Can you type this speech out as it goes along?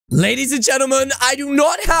Ladies and gentlemen, I do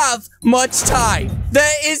not have much time.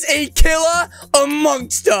 There is a killer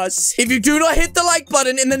amongst us. If you do not hit the like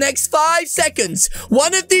button in the next 5 seconds,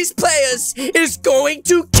 one of these players is going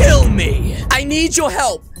to kill me. I need your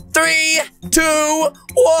help. 3, 2, 1.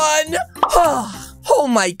 Oh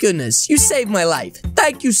my goodness, you saved my life.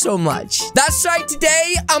 Thank you so much. That's right,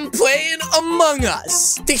 today I'm playing Among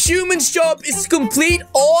Us. The human's job is to complete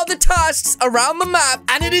all the tasks around the map,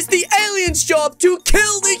 and it is the alien's job to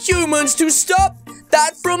kill the humans to stop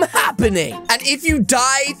that from happening. And if you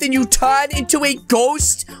die, then you turn into a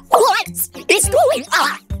ghost. What is going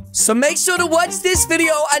on? So make sure to watch this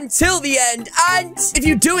video until the end, and if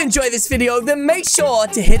you do enjoy this video, then make sure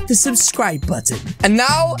to hit the subscribe button. And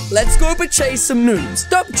now, let's go betray some noobs.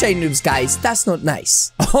 Don't betray noobs, guys. That's not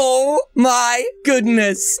nice. Oh my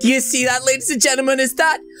goodness. You see that, ladies and gentlemen? Is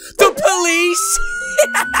that the police?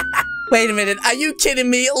 Wait a minute, are you kidding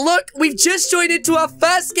me? Look, we've just joined into our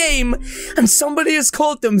first game, and somebody has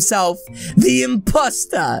called themselves the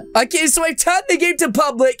Imposter. Okay, so I've turned the game to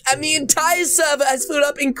public, and the entire server has filled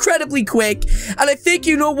up incredibly quick, and I think,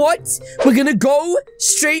 you know what? We're gonna go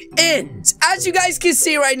straight in. As you guys can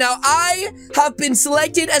see right now, I have been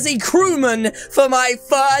selected as a crewman for my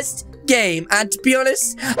first game, and to be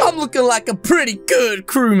honest, I'm looking like a pretty good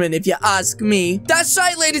crewman if you ask me. That's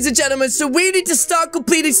right, ladies and gentlemen, so we need to start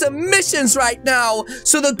completing some missions right now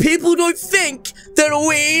so that people don't think that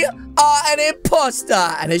we are an imposter.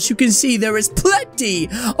 And as you can see, there is plenty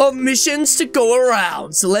of missions to go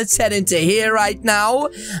around, so let's head into here right now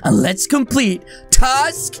and let's complete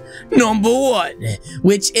task number 1,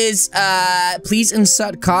 which is please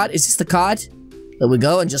insert card. Is this the card? There we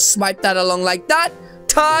go, and just swipe that along like that.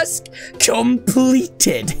 Task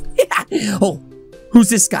completed. Oh, who's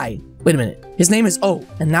this guy? Wait a minute. His name is O,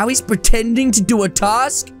 and now he's pretending to do a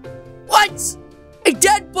task? What? A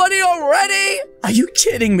dead body already? Are you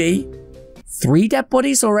kidding me? 3 dead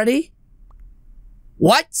bodies already?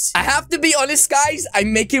 What? I have to be honest, guys.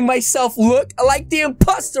 I'm making myself look like the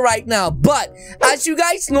imposter right now. But as you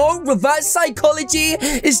guys know, reverse psychology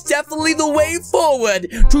is definitely the way forward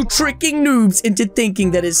to tricking noobs into thinking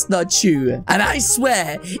that it's not you. And I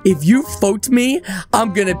swear, if you vote me,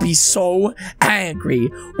 I'm gonna be so angry.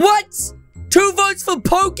 What? 2 votes for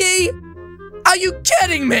Pokey? Are you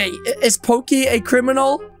kidding me? Is Pokey a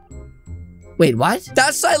criminal? Wait, what?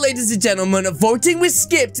 That's right, ladies and gentlemen. Voting was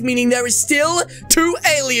skipped, meaning there is still 2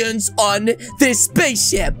 aliens on this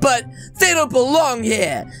spaceship, but they don't belong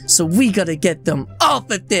here, so we gotta get them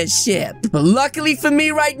off of this ship. But luckily for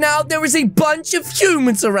me right now, there is a bunch of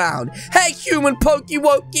humans around. Hey, human Pokey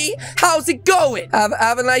Wokey, how's it going?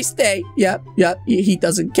 Have a nice day. Yep, he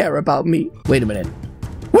doesn't care about me. Wait a minute.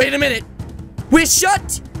 Wait a minute. We're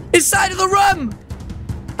shut inside of the room,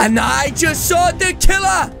 and I just saw the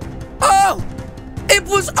killer. Oh, it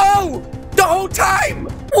was O the whole time.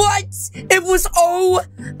 What? It was O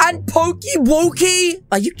and Pokey Wokey?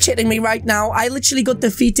 Are you kidding me right now? I literally got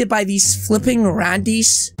defeated by these flipping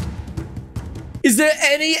Randys. Is there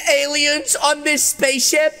any aliens on this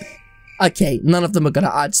spaceship? Okay, none of them are gonna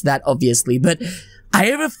answer that, obviously, but I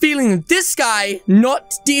have a feeling that this guy,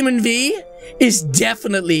 not Demon V, is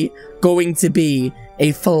definitely going to be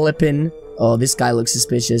a flippin'... Oh, this guy looks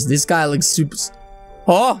suspicious. This guy looks super...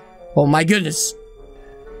 Oh my goodness.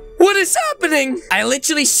 What is happening? I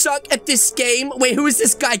literally suck at this game. Wait, who is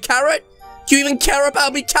this guy, Carrot? Do you even care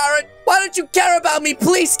about me, Carrot? Why don't you care about me?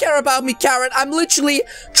 Please care about me, Carrot. I'm literally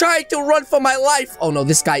trying to run for my life. Oh no,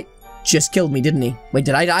 this guy just killed me, didn't he? Wait,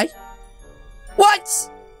 did I die? What?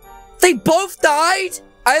 They both died?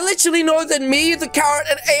 I literally know that me, the Carrot,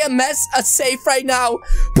 and AMS are safe right now,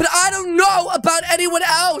 but I don't know about anyone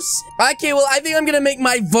else. Okay, well, I think I'm gonna make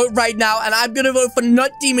my vote right now, and I'm gonna vote for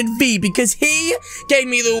Nut Demon V, because he gave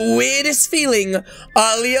me the weirdest feeling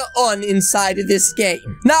earlier on inside of this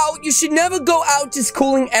game. Now, you should never go out just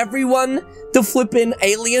calling everyone the flippin'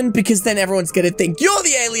 alien, because then everyone's gonna think you're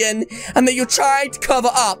the alien, and that you're trying to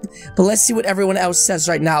cover up. But let's see what everyone else says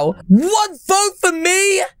right now. 1 vote for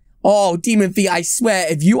me? Oh, Demon V, I swear,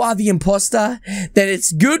 if you are the imposter, then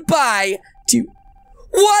it's goodbye to...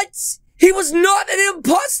 What? He was not an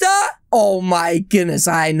imposter? Oh my goodness,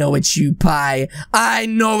 I know it's you, Pie. I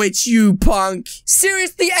know it's you, punk.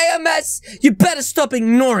 Seriously, AMS, you better stop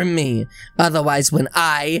ignoring me. Otherwise, when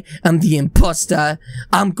I am the imposter,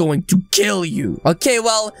 I'm going to kill you. Okay,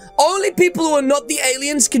 well, only people who are not the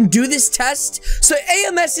aliens can do this test. So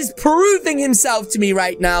AMS is proving himself to me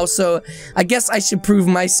right now. So I guess I should prove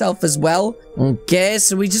myself as well. Okay,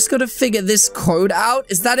 so we just gotta figure this code out.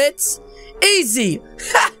 Is that it? Easy.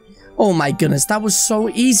 Ha! Oh my goodness, that was so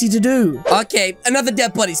easy to do. Okay, another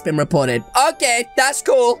dead body's been reported. Okay, that's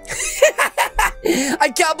cool.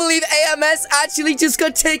 I can't believe AMS actually just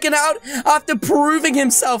got taken out after proving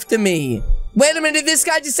himself to me. Wait a minute, this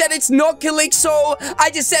guy just said it's not Calixo. I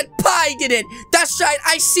just said Pie did it. That's right,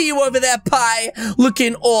 I see you over there, Pie.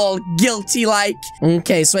 Looking all guilty-like.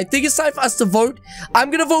 Okay, so I think it's time for us to vote.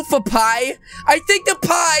 I'm gonna vote for Pie. I think that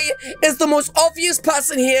Pie is the most obvious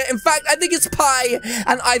person here. In fact, I think it's Pie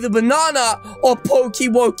and either Banana or Pokey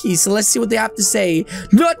Wokey. So let's see what they have to say.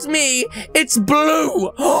 Not me, it's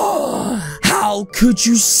Blue. How could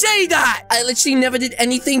you say that? I literally never did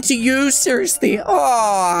anything to you, seriously.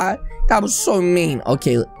 Oh. That was so mean.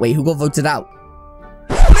 Okay, wait, who got voted out?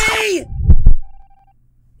 Me!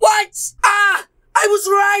 What? Ah! I was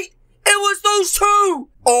right! It was those two!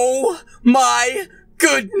 Oh my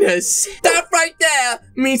goodness. That right there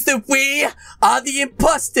means that we are the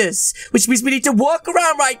imposters. Which means we need to walk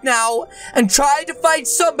around right now and try to find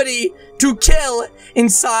somebody to kill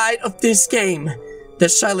inside of this game.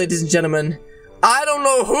 That's right, ladies and gentlemen. I don't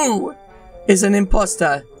know who is an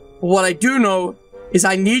imposter. But what I do know is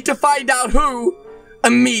I need to find out who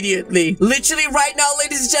immediately. Literally right now,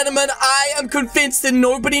 ladies and gentlemen, I am convinced that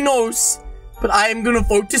nobody knows. But I am gonna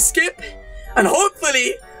vote to skip. And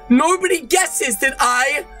hopefully, nobody guesses that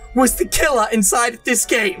I was the killer inside of this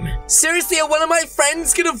game. Seriously, are one of my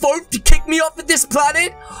friends gonna vote to kick me off of this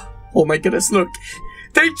planet? Oh my goodness, look.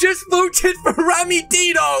 They just voted for Rami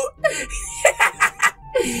Dino.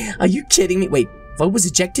 Are you kidding me? Wait. Vote was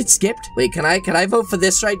ejected, skipped. Wait, can I vote for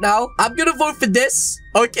this right now? I'm gonna vote for this.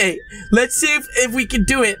 Okay, let's see if we can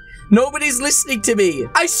do it. Nobody's listening to me.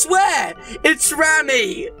 I swear, it's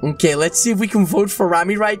Rami. Okay, let's see if we can vote for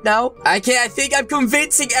Rami right now. Okay, I think I'm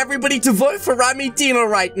convincing everybody to vote for Rami Dino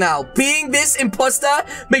right now. Being this imposter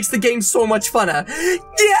makes the game so much funner.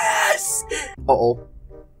 Yes! Uh-oh.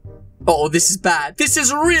 Uh-oh, this is bad. This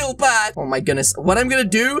is real bad. Oh my goodness. What I'm gonna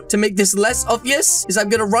do to make this less obvious is I'm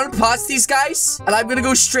gonna run past these guys and I'm gonna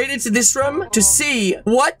go straight into this room to see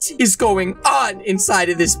what is going on inside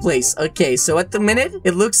of this place. Okay, so at the minute,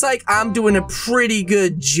 it looks like I'm doing a pretty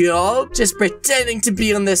good job just pretending to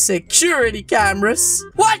be on the security cameras.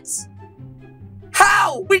 What?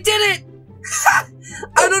 How? We did it!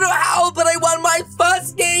 I don't know how, but I won my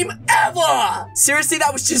first game ever! Seriously,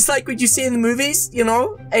 that was just like what you see in the movies, you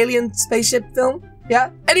know? Alien spaceship film, yeah?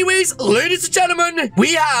 Anyways, ladies and gentlemen,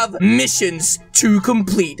 we have missions to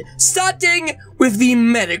complete. Starting with the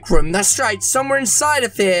medic room. That's right, somewhere inside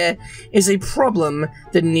of here is a problem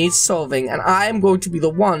that needs solving, and I am going to be the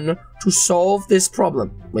one to solve this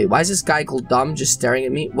problem. Wait, why is this guy called Dumb just staring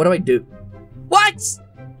at me? What do I do? What?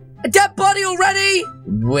 A dead body already?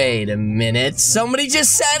 Wait a minute. Somebody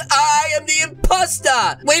just said I am the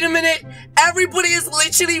imposter. Wait a minute. Everybody has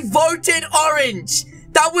literally voted orange.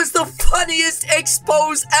 That was the funniest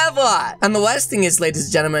expose ever. And the worst thing is, ladies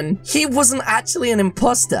and gentlemen, he wasn't actually an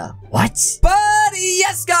imposter. What? But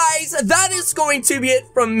yes, guys, that is going to be it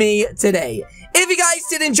from me today. If you guys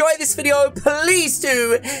did enjoy this video, please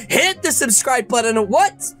do hit the subscribe button.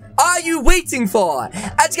 What are you waiting for?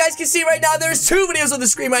 As you guys can see right now, there's two videos on the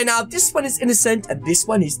screen right now. This one is innocent and this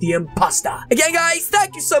one is the imposter. Again, guys,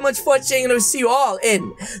 thank you so much for watching and I'll see you all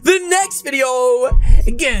in the next video.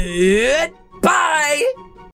 Goodbye.